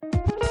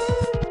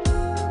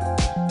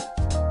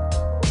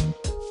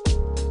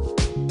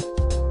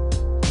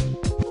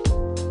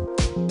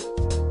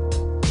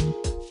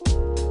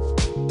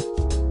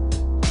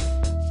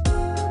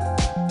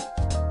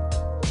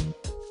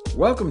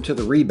Welcome to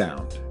the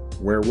Rebound,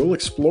 where we'll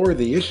explore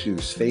the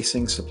issues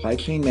facing supply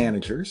chain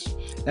managers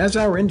as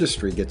our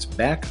industry gets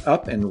back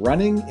up and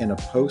running in a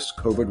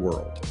post-COVID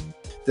world.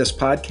 This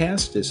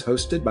podcast is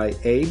hosted by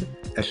Abe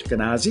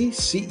Eshkenazi,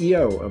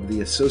 CEO of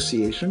the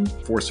Association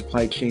for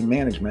Supply Chain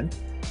Management,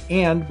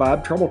 and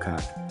Bob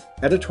Treblecock,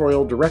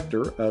 Editorial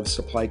Director of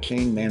Supply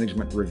Chain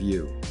Management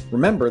Review.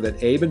 Remember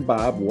that Abe and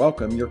Bob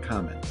welcome your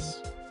comments.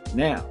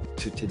 Now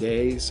to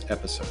today's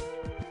episode.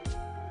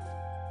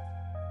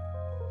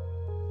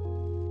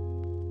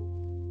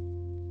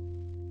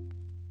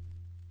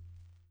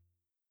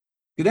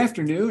 Good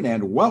afternoon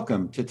and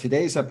welcome to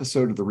today's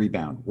episode of The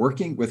Rebound,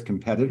 Working with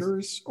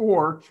Competitors,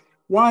 or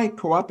Why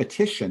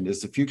Co-opetition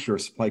is the Future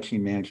of Supply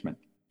Chain Management.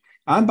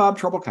 I'm Bob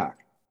Treblecock.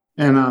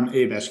 And I'm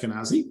Abe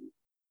Eshkenazi.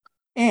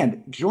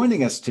 And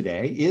joining us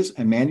today is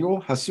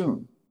Emmanuel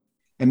Hassoun.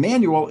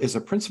 Emmanuel is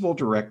a principal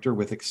director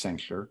with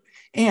Accenture,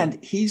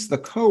 and he's the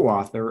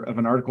co-author of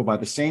an article by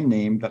the same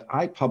name that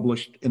I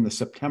published in the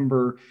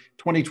September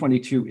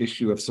 2022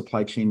 issue of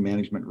Supply Chain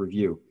Management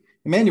Review.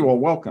 Emmanuel,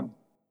 welcome.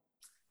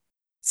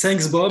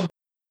 Thanks, Bob.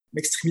 I'm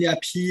extremely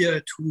happy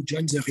to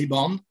join the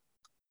Rebound.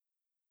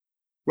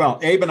 Well,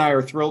 Abe and I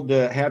are thrilled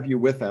to have you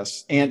with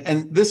us.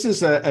 And this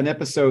is an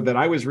episode that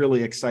I was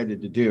really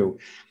excited to do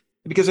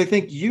because I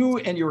think you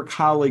and your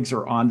colleagues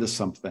are onto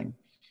something.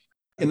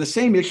 In the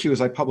same issue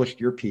as I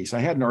published your piece, I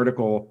had an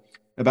article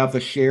about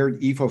the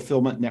shared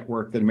e-fulfillment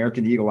network that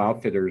American Eagle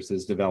Outfitters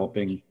is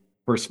developing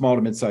for small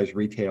to mid-sized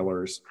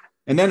retailers.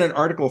 And then an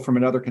article from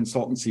another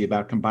consultancy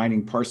about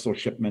combining parcel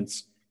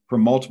shipments from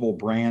multiple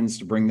brands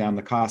to bring down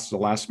the cost of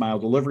last mile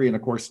delivery. And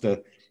of course,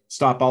 to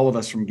stop all of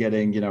us from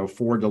getting,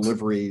 4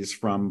 deliveries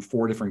from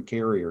 4 different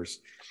carriers.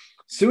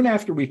 Soon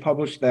after we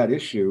published that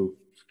issue,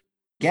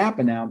 Gap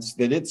announced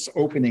that it's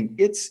opening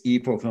its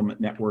e-fulfillment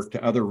network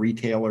to other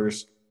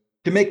retailers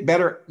to make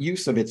better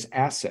use of its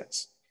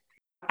assets.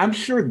 I'm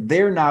sure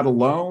they're not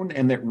alone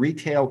and that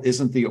retail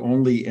isn't the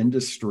only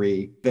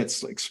industry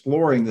that's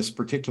exploring this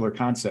particular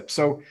concept.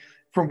 So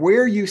from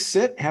where you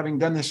sit, having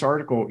done this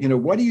article,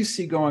 what do you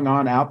see going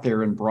on out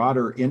there in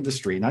broader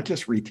industry, not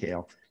just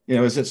retail?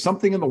 Is it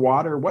something in the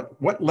water?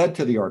 What led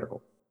to the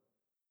article?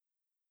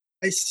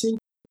 I think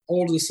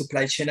all the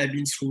supply chain have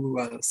been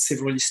through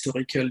several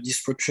historical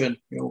disruption.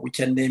 We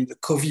can name the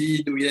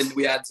COVID,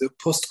 we had the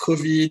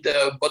post-COVID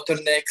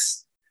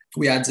bottlenecks,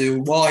 we had the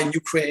war in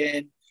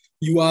Ukraine.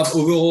 You have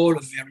overall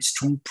a very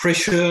strong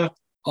pressure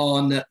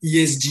on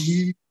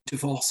ESG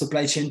for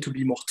supply chain to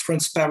be more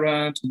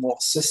transparent, more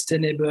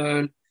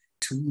sustainable,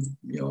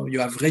 you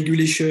have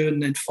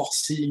regulation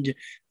enforcing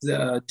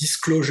the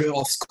disclosure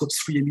of Scope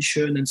 3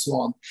 emission and so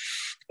on.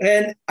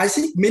 And I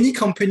think many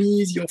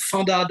companies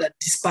found out that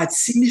despite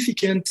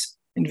significant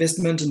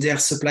investment in their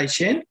supply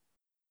chain,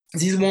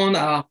 these ones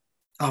are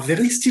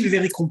still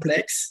very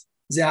complex.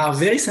 They are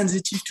very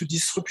sensitive to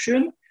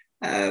disruption.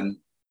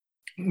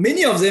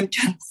 Many of them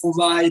can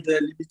provide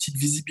limited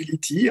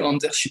visibility on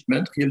their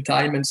shipment, real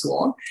time, and so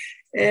on.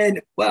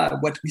 And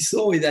what we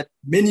saw is that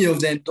many of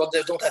them don't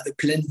have a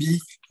plan B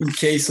in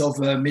case of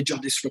a major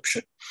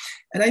disruption.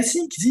 And I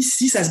think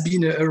this has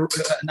been an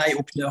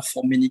eye-opener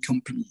for many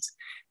companies.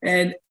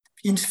 And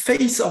in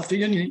face of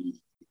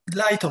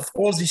light of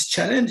all these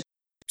challenges,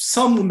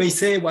 some may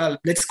say, well,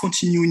 let's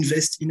continue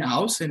invest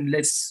in-house and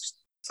let's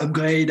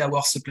upgrade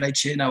our supply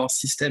chain, our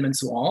system, and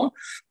so on.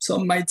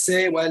 Some might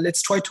say, well,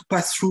 let's try to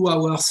pass through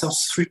our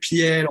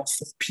 3PL or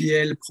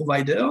 4PL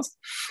providers.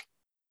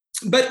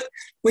 But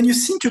when you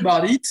think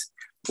about it,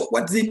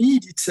 what they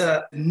need is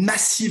a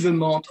massive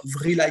amount of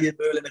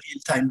reliable and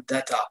real-time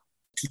data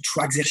to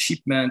track their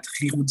shipment,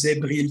 reroute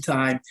them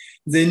real-time.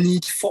 They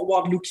need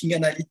forward-looking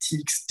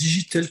analytics,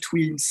 digital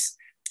twins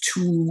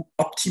to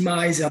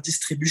optimize their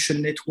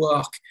distribution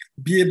network,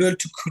 be able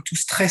to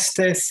stress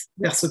test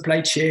their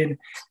supply chain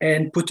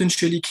and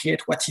potentially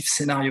create what-if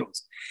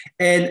scenarios.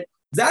 And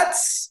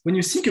that's, when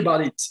you think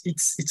about it,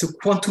 it's a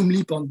quantum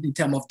leap in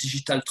terms of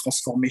digital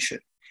transformation.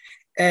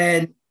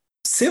 And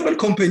several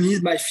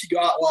companies might figure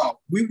out, wow,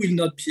 we will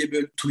not be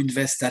able to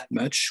invest that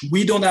much.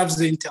 We don't have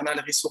the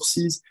internal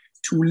resources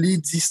to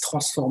lead this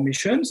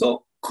transformation.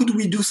 So could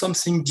we do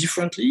something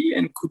differently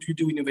and could we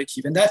do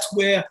innovative? And that's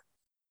where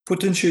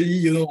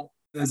potentially,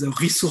 the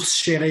resource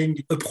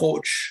sharing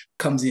approach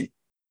comes in.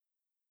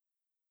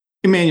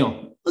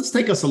 Emmanuel, let's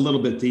take us a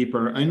little bit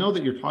deeper. I know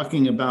that you're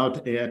talking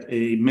about at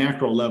a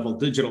macro level,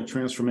 digital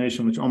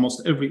transformation, which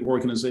almost every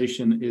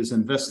organization is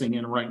investing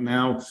in right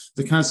now.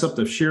 The concept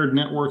of shared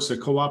networks, a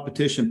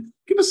co-opetition.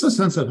 Give us a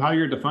sense of how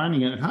you're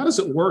defining it. How does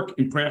it work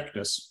in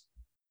practice?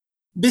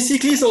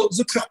 Basically, so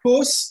the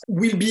purpose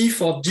will be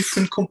for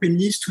different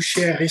companies to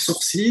share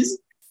resources.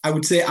 I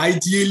would say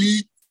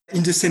ideally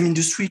in the same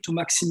industry to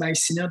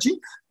maximize synergy,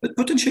 but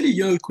potentially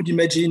you could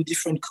imagine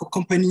different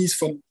companies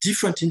from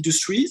different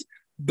industries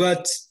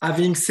but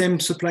having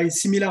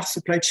similar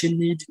supply chain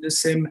need in the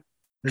same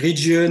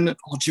region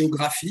or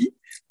geography,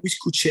 which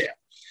could share.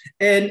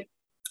 And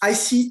I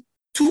see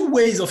 2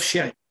 ways of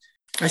sharing.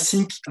 I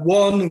think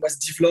one was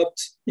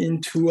developed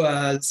into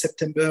a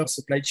September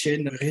supply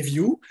chain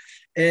review,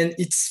 And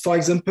it's, for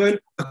example,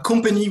 a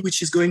company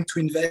which is going to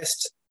invest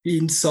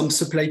in some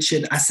supply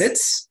chain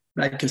assets,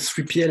 like a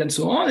 3PL and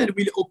so on, and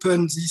will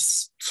open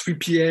this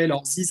 3PL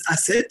or these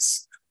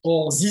assets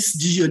or this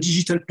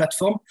digital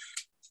platform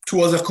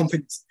to other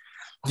companies.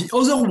 The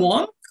other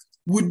one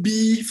would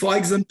be, for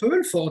example,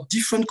 for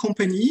different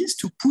companies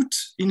to put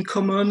in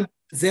common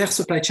their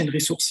supply chain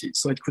resources.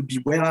 So it could be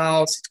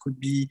warehouse, it could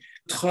be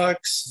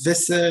trucks,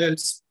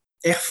 vessels,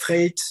 air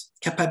freight,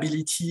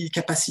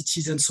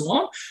 capacities, and so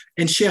on,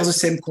 and share the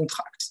same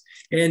contract.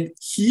 And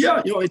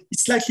here,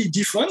 it's slightly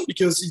different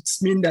because it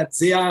means that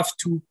they have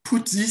to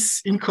put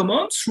this in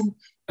common through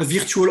a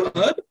virtual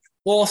hub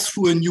or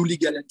through a new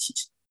legal entity.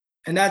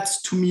 And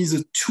that's, to me,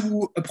 the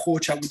two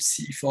approach I would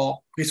see for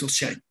resource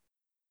sharing.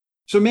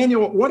 So,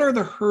 Manuel, what are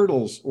the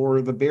hurdles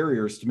or the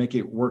barriers to make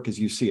it work as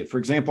you see it? For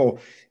example,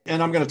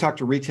 and I'm going to talk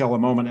to retail in a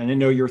moment, and I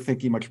know you're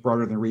thinking much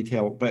broader than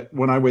retail, but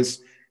when I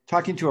was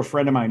talking to a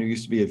friend of mine who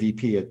used to be a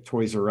VP at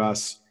Toys R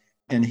Us,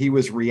 and he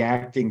was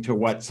reacting to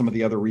what some of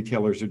the other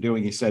retailers are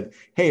doing, he said,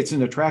 hey, it's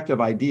an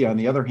attractive idea. On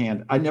the other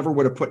hand, I never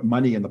would have put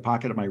money in the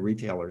pocket of my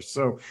retailers.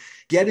 So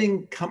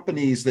getting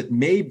companies that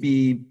may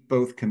be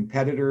both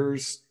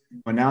competitors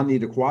but now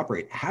need to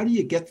cooperate, how do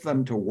you get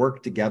them to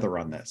work together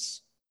on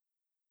this?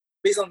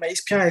 Based on my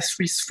experience,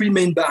 three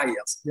main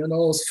barriers.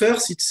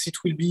 First, it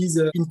will be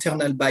the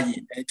internal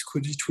buy-in. It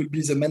will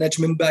be the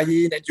management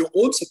buy-in and your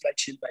own supply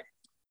chain buy-in.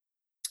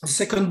 The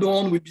second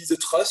one will be the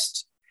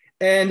trust.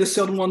 And the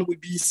third one will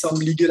be some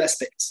legal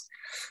aspects.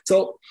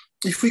 So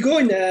if we go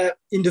in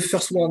the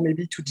first one,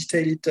 maybe to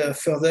detail it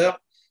further,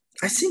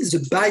 I think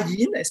the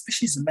buy-in,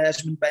 especially the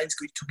management buy-in, is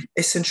going to be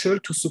essential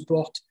to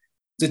support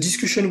the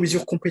discussion with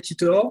your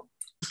competitor,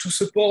 to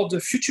support the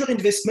future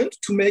investment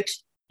to make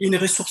in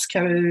resource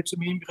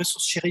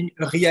sharing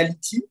a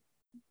reality.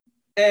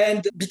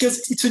 And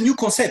because it's a new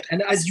concept,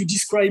 and as you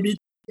describe it,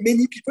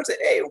 many people say,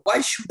 hey,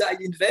 why should I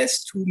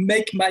invest to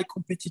make my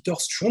competitor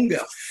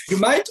stronger? You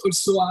might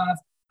also have,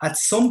 at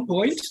some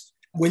point,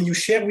 when you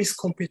share with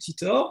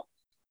competitor,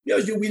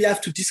 you will have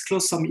to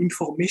disclose some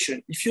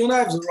information. If you don't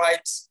have the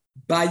right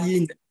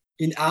buy-in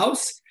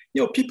in-house,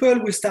 people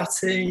will start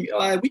saying,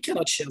 oh, we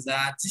cannot share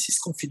that. This is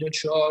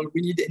confidential.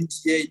 We need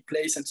NDA in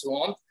place and so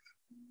on.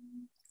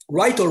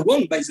 Right or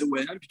wrong, by the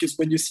way, because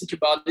when you think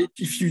about it,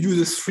 if you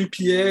use a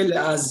 3PL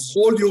as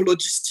all your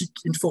logistic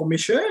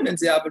information, and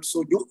they have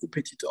also your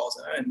competitors,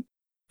 and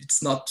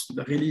it's not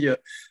really a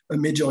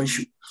major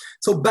issue.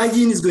 So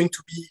buy-in is going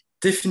to be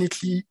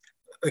definitely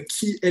a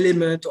key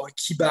element or a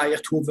key barrier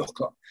to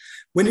overcome.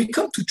 When it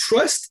comes to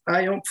trust,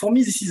 for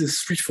me, this is a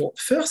threefold.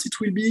 First, it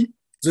will be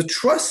the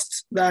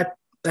trust that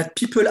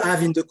people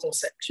have in the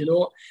concept,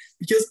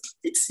 because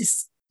it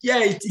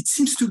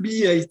seems to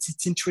be,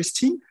 it's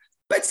interesting,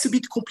 but it's a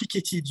bit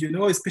complicated,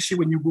 especially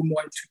when you go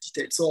more into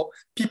detail. So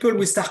people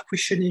will start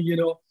questioning,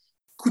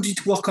 could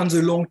it work on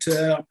the long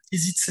term?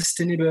 Is it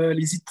sustainable?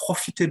 Is it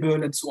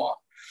profitable? And so on.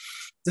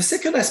 The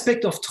second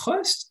aspect of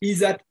trust is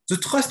that the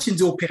trust in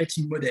the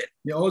operating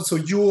model. So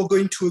you're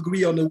going to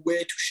agree on a way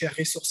to share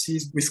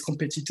resources with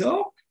competitor,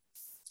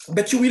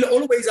 but you will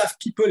always have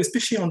people,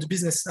 especially on the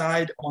business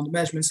side, on the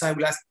management side,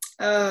 will ask,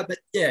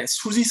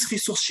 through this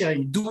resource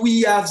sharing, do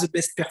we have the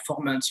best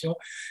performance?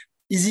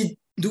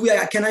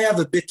 Can I have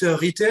a better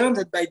return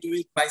than by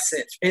doing it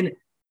myself? And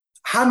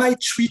am I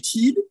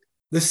treated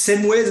the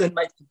same way than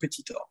my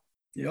competitor?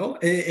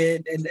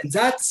 And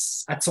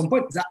that's at some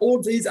point, that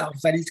all these are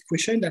valid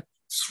questions that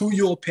through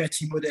your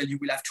operating model you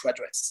will have to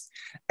address.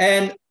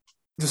 And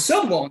the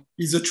third one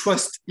is the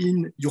trust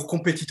in your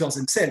competitors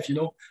themselves.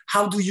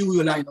 How do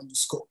you align on the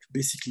scope,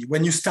 basically,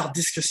 when you start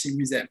discussing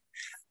with them?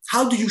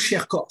 How do you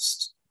share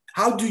costs?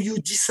 How do you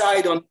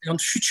decide on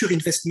future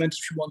investment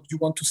if you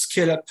want to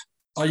scale up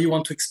or you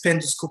want to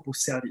expand the scope of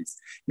service?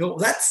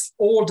 That's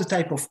all the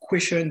type of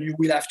question you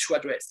will have to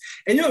address.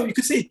 And you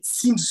could say it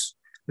seems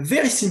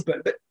very simple,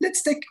 but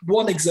let's take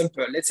one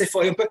example. Let's say,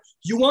 for example,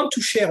 you want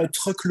to share a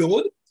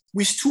truckload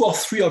with 2 or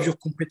 3 of your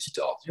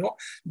competitors,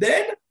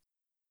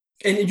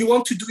 and you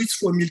want to do it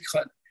through a milk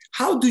run.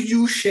 How do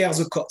you share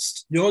the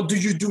cost? Do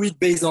you do it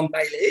based on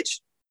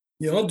mileage?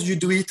 Do you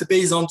do it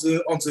based on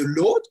the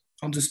load,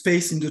 on the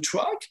space in the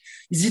truck?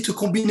 Is it a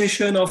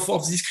combination of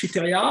these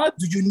criteria?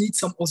 Do you need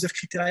some other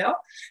criteria?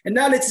 And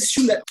now let's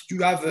assume that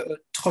you have a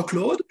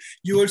truckload.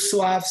 You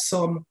also have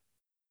some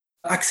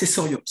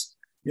accessorials.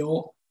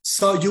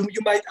 So you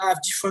might have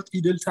different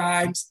idle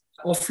times,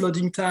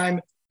 offloading time,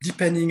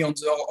 depending on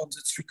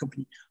the 3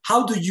 company.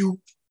 How do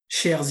you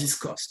share this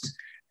cost?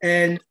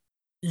 And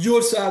you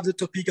also have the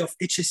topic of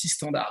HSE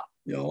standard.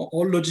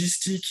 All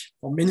logistic,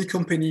 for many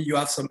companies, you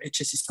have some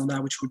HSE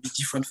standard which will be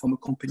different from a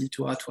company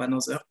to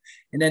another.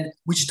 And then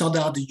which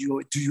standard do you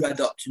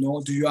adopt?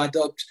 Do you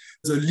adopt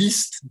the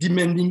least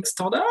demanding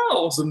standard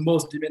or the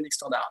most demanding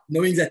standard?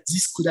 Knowing that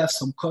this could have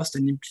some cost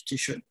and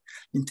implication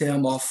in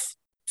terms of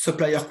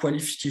supplier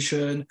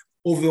qualification,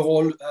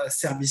 overall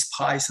service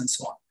price, and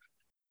so on.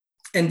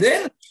 And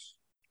then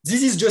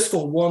this is just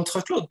for one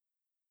truckload.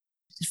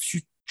 If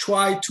you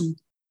try to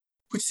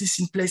put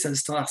this in place as a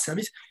standard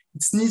service,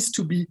 it needs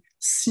to be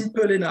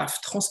simple enough,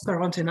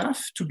 transparent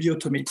enough to be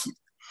automated.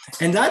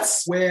 And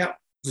that's where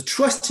the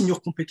trust in your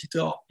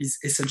competitor is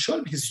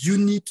essential, because you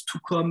need to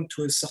come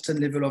to a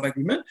certain level of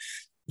agreement.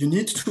 You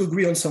need to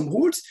agree on some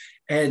rules,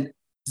 and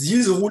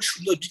these rules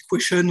should not be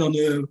questioned on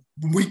a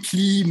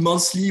weekly,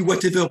 monthly,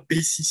 whatever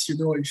basis,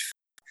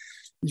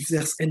 if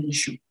there's any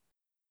issue.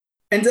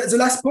 And the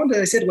last point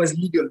that I said was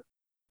legal.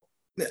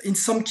 In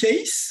some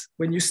case,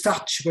 when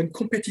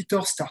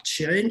competitors start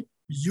sharing,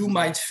 you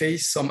might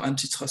face some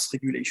antitrust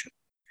regulation.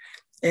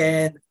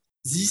 And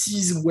this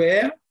is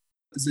where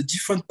the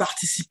different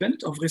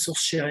participants of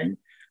resource sharing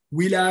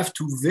will have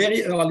to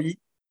very early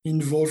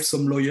involve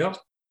some lawyers.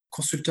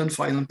 Consultant,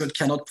 for example,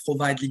 cannot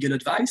provide legal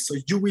advice. So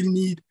you will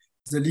need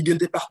the legal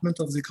department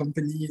of the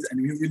companies,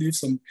 and we will need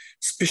some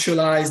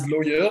specialized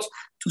lawyers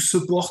to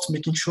support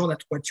making sure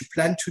that what you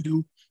plan to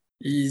do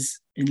is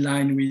in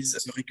line with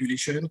the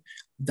regulation,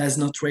 does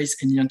not raise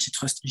any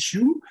antitrust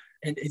issue,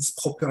 and it's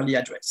properly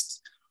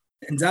addressed.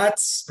 And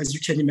that's, as you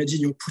can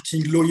imagine, you're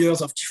putting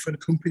lawyers of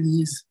different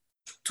companies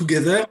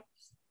together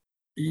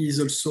is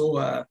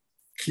also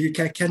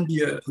can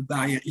be a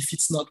barrier if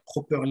it's not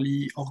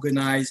properly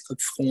organized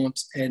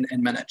upfront and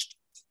managed.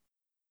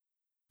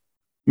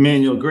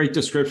 Manuel, great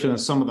description of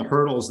some of the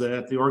hurdles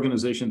that the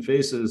organization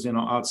faces,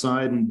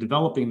 outside, and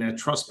developing that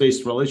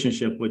trust-based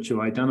relationship, which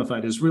you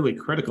identified is really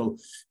critical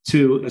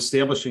to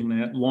establishing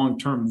that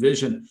long-term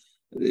vision.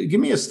 Give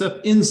me a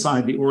step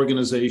inside the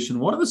organization.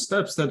 What are the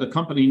steps that the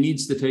company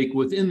needs to take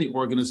within the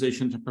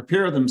organization to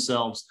prepare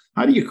themselves?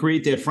 How do you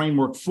create that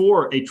framework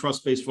for a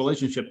trust-based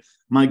relationship?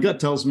 My gut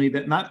tells me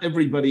that not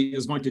everybody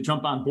is going to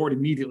jump on board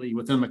immediately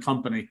within the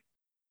company.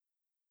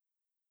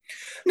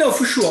 No,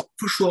 for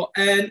sure.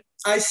 And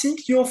I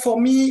think, for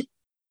me,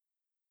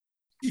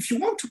 if you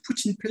want to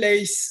put in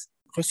place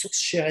resource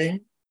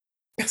sharing,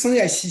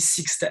 personally, I see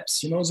 6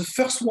 steps. The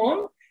first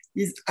one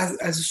is as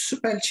a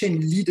supply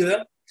chain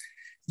leader,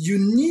 you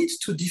need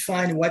to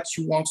define what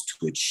you want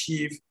to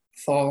achieve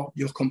for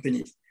your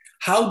company.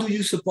 How do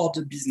you support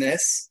the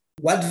business?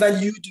 What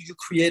value do you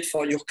create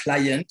for your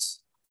client?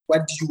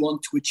 What do you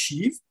want to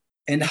achieve?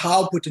 And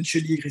how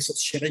potentially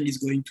resource sharing is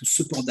going to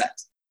support that.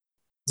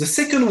 The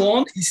second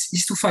one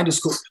is to find a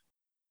scope.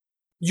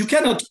 You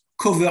cannot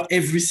cover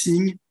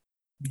everything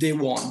day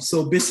one.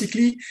 So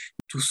basically,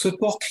 to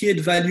support, create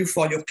value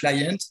for your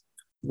client,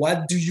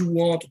 what do you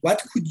want?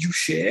 What could you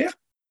share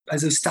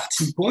as a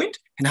starting point?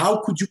 And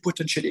how could you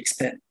potentially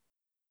expand?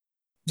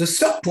 The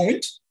third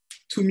point,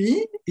 to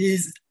me,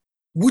 is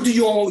who do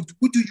you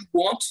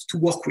want to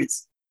work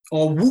with?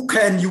 Or who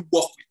can you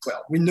work with?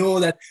 Well, we know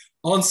that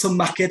on some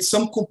markets,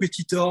 some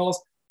competitors,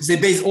 they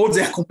base all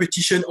their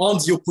competition on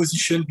the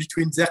opposition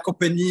between their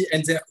company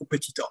and their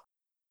competitor.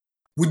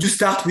 Would you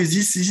start with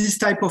this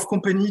type of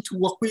company to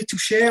work with, to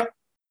share?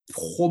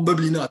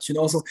 Probably not,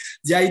 So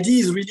the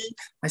idea is really,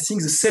 I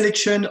think, the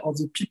selection of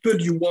the people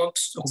you want,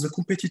 or the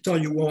competitor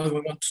you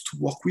want to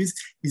work with,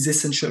 is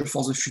essential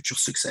for the future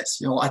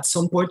success. At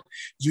some point,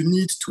 you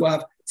need to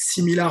have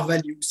similar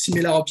value,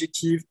 similar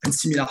objective, and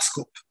similar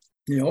scope.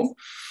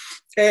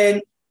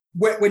 And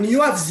when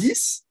you have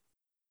this,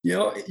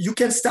 you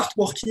can start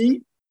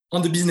working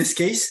on the business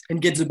case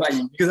and get the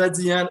buy-in. Because at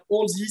the end,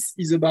 all this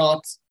is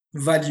about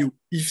value.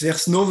 If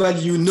there's no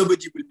value,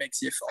 nobody will make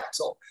the effort.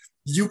 So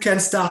you can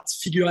start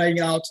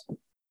figuring out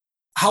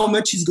how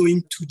much is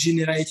going to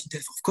generate in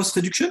terms of cost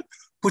reduction.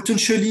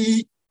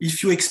 Potentially,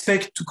 if you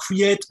expect to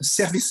create a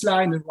service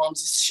line around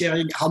this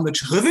sharing, how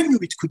much revenue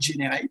it could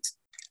generate,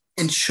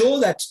 and show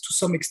that to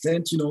some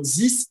extent,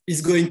 this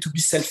is going to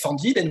be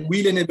self-funded and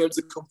will enable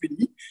the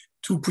company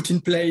to put in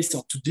place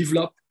or to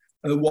develop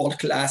a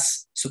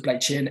world-class supply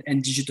chain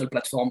and digital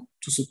platform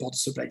to support the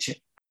supply chain.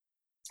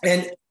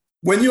 And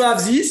when you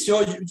have this,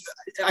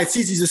 I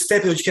see this is a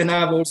step that you can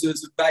have also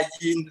the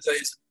buy-in,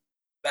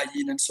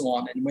 and so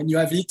on. And when you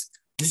have it,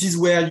 this is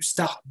where you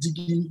start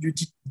digging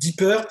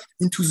deeper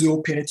into the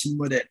operating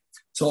model.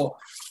 So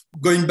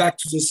going back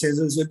to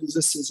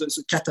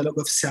the catalog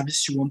of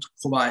service you want to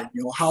provide,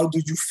 how do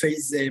you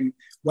phase them?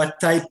 What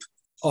type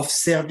of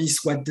service,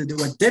 what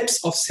depth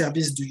of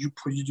service do you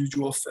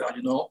offer,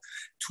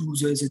 to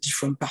the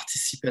different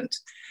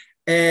participants?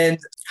 And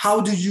how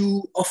do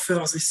you offer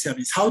this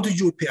service? How do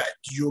you operate?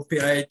 Do you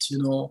operate,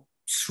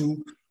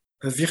 through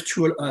a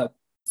virtual hub,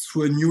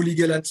 through a new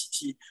legal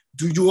entity?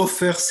 Do you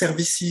offer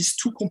services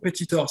to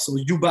competitors? So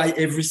you buy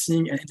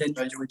everything and then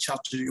you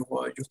recharge your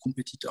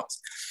competitors.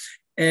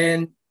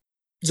 And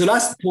the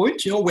last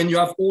point, when you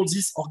have all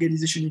this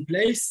organization in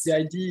place, the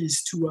idea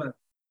is to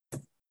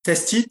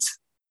test it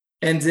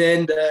and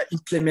then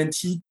implement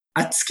it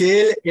at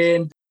scale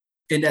and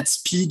at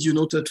speed,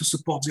 to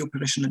support the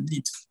operational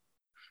needs.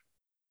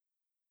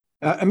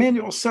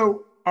 Emmanuel,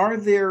 so are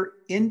there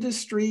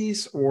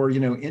industries or,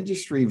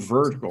 industry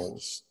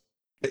verticals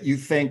that you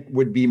think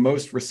would be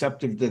most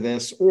receptive to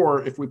this?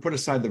 Or if we put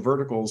aside the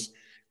verticals,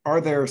 are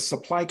there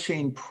supply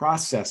chain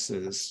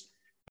processes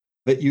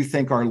that you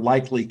think are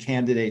likely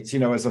candidates,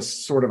 as a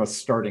sort of a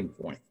starting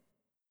point?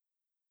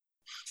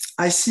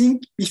 I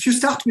think if you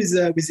start with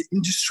the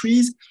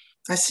industries,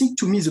 I think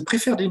to me, the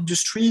preferred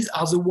industries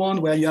are the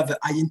one where you have a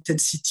high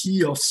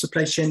intensity of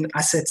supply chain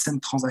assets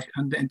and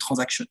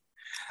transaction.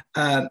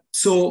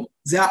 So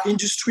there are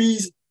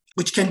industries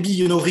which can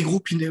be,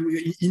 regrouped in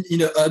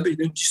a hub, in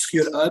an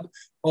industrial hub,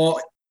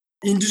 or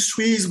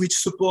industries which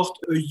support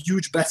a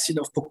huge basin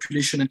of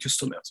population and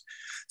customers.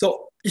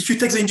 So if you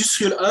take the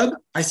industrial hub,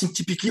 I think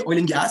typically oil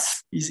and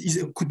gas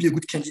could be a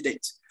good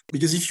candidate.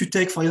 Because if you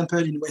take, for example,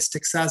 in West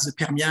Texas, the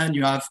Permian,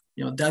 you have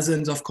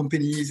dozens of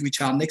companies which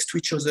are next to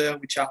each other,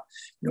 which are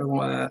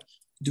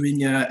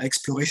doing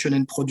exploration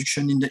and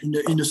production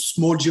in a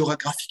small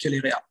geographical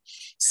area.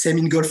 Same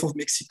in Gulf of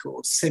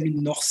Mexico, same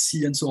in North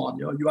Sea, and so on.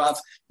 You have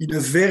in a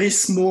very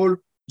small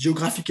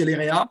geographical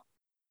area,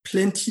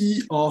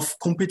 plenty of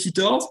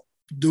competitors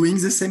doing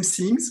the same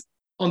things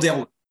on their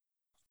own.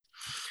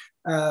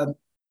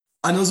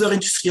 Another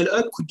industrial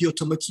hub could be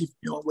automotive.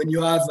 When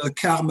you have a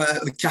car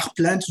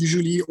plant,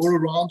 usually all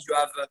around you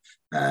have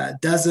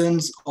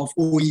dozens of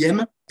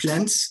OEM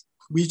plants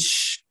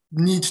which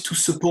need to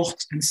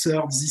support and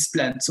serve this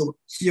plant. So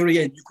here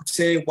again, you could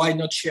say, why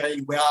not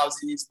sharing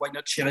warehouses? Why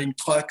not sharing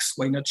trucks?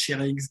 Why not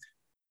sharing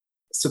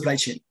supply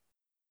chain?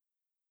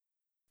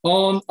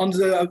 On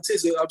the, I would say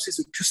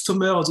the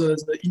customer,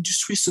 the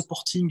industry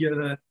supporting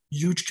a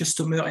huge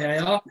customer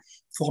area.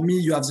 For me,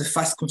 you have the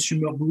fast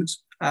consumer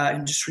goods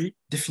industry,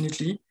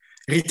 definitely.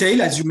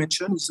 Retail, as you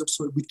mentioned, is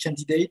also a good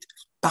candidate.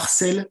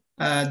 Parcel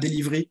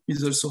delivery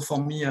is also,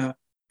 for me,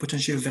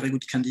 potentially a very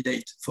good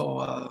candidate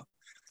for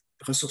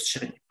resource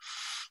sharing.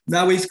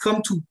 Now, when it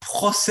comes to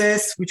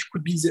process, which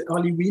could be the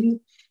early win,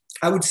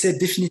 I would say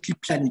definitely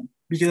planning.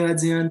 Because at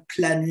the end,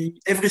 planning,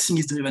 everything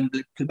is driven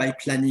by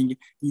planning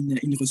in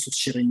resource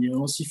sharing.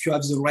 So if you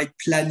have the right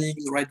planning,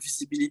 the right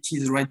visibility,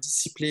 the right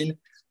discipline,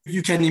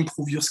 you can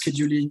improve your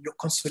scheduling, your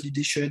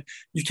consolidation,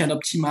 you can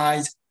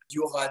optimize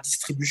your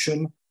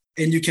distribution,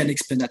 and you can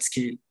expand at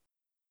scale.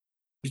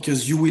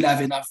 Because you will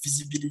have enough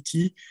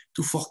visibility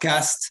to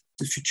forecast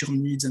the future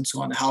needs and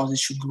so on, how they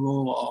should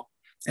grow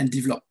and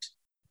develop.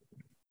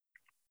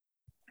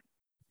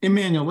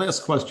 Emmanuel,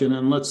 last question,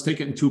 and let's take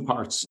it in two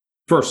parts.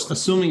 First,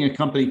 assuming a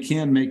company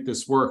can make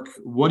this work,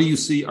 what do you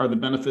see are the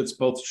benefits,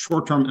 both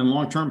short-term and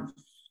long-term?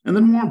 And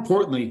then more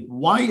importantly,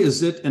 why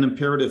is it an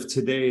imperative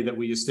today that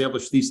we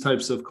establish these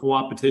types of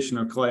co-opetition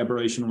or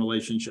collaboration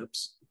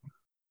relationships?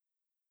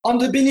 On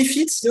the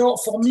benefits,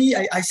 for me,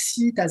 I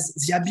see it as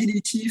the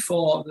ability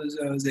for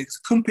the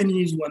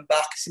companies who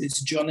embark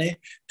this journey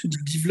to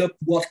develop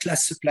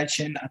world-class supply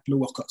chain at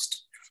lower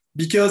cost.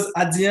 Because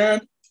at the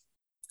end,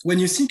 when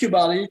you think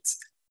about it,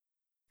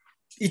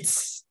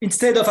 it's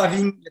instead of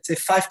having, let's say,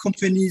 5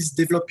 companies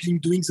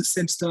doing the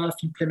same stuff,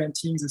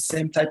 implementing the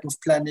same type of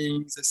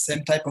planning, the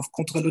same type of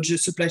control,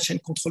 supply chain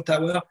control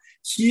tower,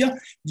 here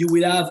you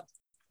will have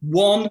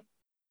one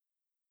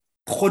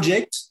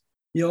project,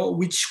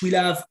 which will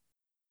have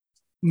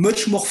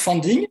much more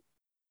funding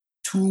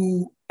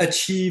to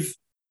achieve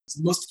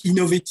the most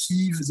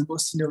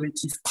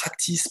innovative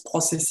practice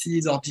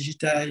processes or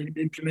digital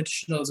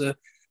implementation of the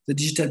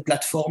digital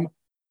platform,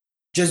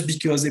 just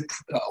because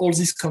all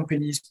these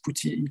companies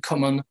put in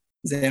common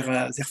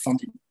their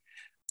funding.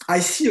 I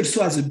see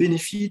also as a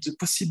benefit the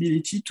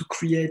possibility to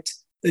create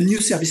a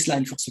new service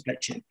line for supply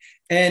chain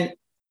and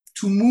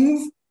to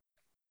move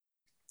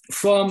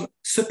from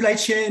supply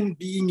chain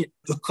being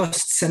a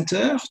cost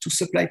center to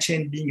supply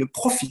chain being a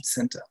profit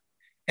center.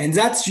 And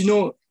that's,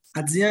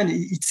 at the end,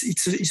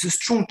 it's a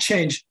strong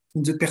change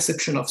in the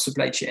perception of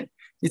supply chain.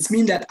 It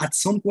means that at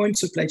some point,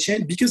 supply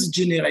chain, because it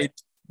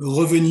generates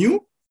revenue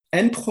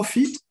and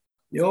profit,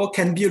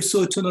 can be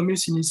also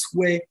autonomous in its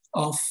way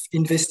of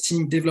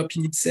investing,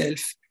 developing itself,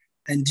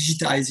 and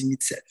digitizing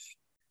itself,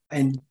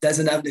 and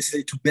doesn't have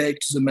necessarily to beg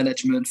to the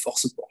management for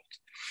support.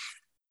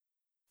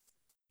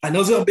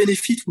 Another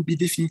benefit would be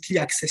definitely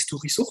access to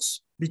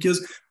resource, because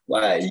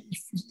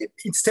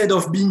instead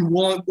of being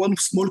one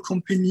small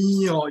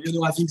company or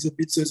having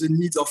the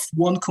needs of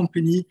one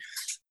company,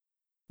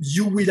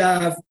 you will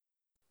have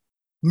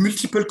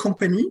multiple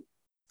companies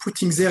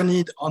putting their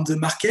need on the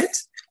market.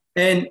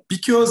 And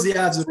because they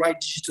have the right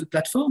digital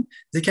platform,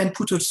 they can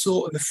put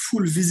also a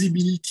full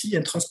visibility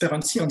and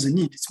transparency on the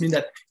need. It means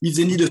that if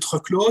they need a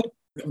truckload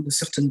on a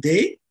certain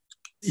day,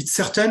 it's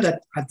certain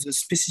that at the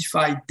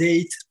specified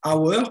date,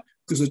 hour,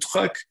 the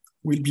truck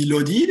will be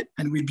loaded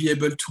and will be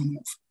able to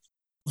move.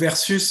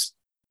 Versus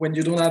when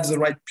you don't have the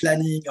right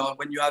planning or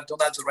when you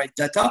don't have the right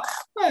data,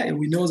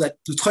 we know that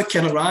the truck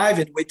can arrive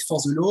and wait for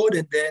the load,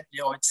 and then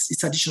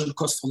it's additional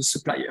cost for the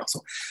supplier.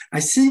 So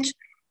I think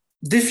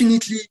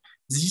definitely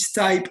this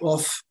type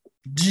of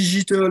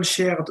digital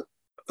shared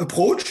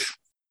approach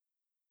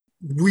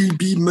will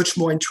be much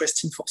more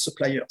interesting for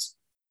suppliers.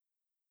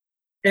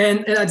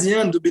 And at the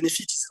end, the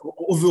benefit is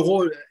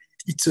overall,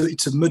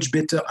 it's a much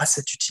better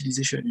asset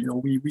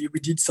utilization. We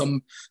did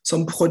some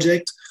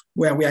project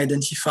where we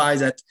identified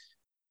that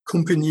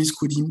companies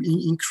could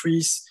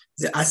increase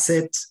the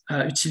asset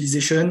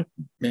utilization.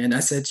 And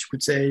asset, you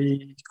could say,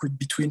 it could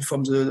be between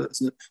from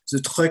the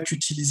truck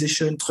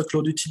utilization,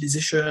 truckload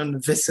utilization,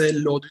 vessel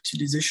load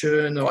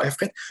utilization, or air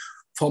freight,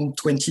 from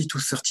 20 to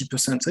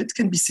 30%. So it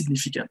can be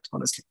significant,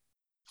 honestly.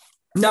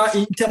 Now,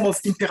 in terms of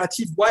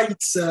imperative, why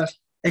it's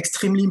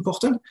extremely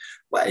important?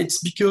 Well, it's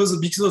because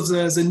of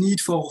the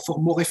need for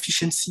more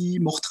efficiency,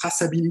 more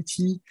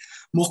traceability,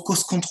 more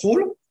cost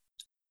control,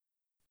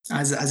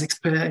 as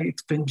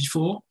explained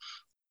before.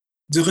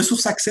 The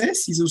resource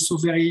access is also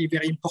very,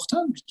 very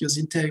important because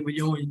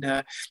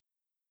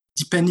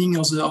depending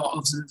on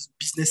the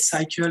business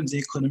cycle, the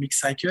economic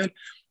cycle,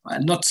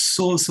 not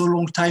so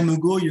long time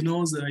ago,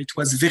 it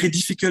was very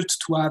difficult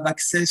to have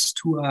access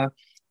to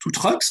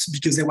trucks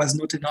because there was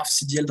not enough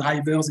CDL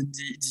drivers in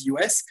the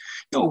US.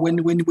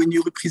 When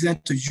you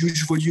represent a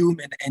huge volume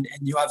and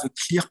you have a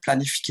clear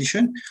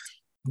planification,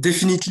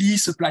 definitely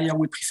supplier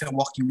will prefer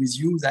working with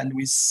you than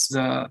with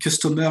the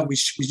customer,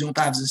 which we don't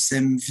have the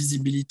same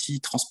visibility,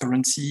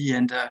 transparency,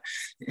 and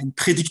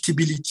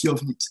predictability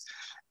of it.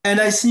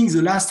 And I think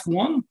the last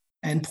one,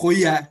 and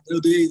probably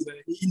nowadays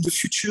in the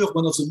future,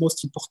 one of the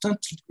most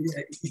important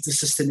is the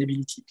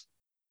sustainability.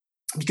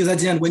 Because at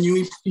the end, when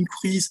you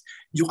increase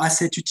your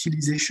asset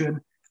utilization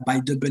by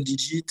double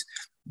digit,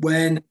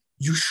 when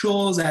you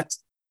show that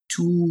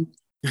to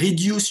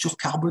reduce your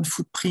carbon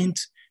footprint,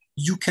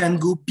 you can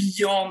go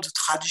beyond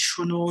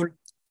traditional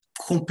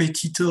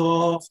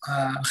competitor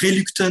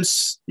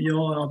reluctance,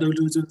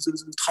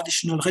 the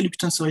traditional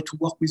reluctance to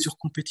work with your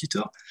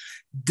competitor.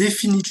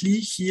 Definitely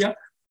here,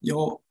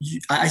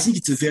 I think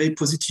it's a very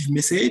positive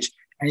message,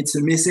 and it's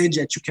a message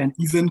that you can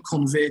even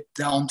convey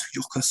down to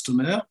your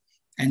customer,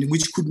 and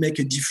which could make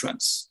a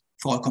difference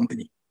for a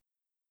company.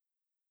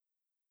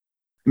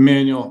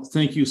 Emmanuel,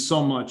 thank you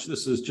so much.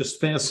 This is just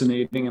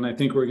fascinating, and I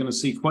think we're going to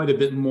see quite a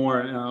bit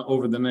more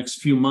over the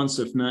next few months,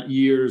 if not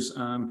years,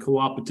 on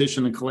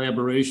co-opetition and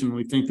collaboration.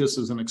 We think this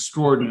is an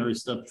extraordinary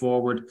step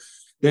forward.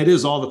 That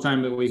is all the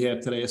time that we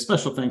have today. A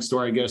special thanks to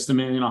our guest,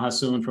 Emmanuel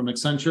Hassoun from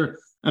Accenture.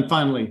 And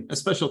finally, a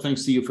special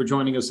thanks to you for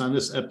joining us on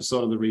this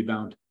episode of The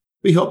Rebound.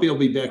 We hope you'll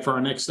be back for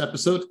our next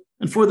episode.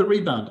 And for The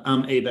Rebound,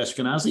 I'm Abe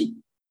Ashkenazi.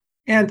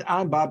 And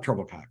I'm Bob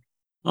Trebilcock.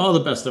 All the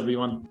best,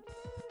 everyone.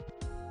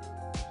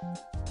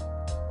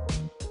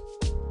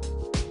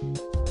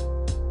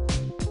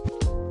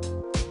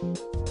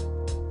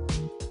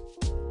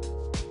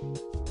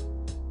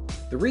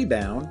 The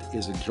Rebound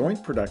is a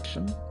joint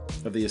production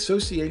of the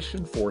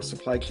Association for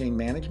Supply Chain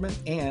Management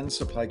and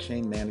Supply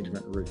Chain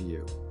Management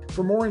Review.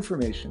 For more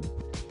information,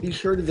 be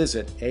sure to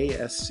visit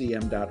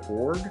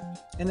ascm.org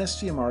and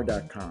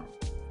scmr.com.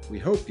 We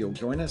hope you'll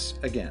join us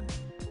again.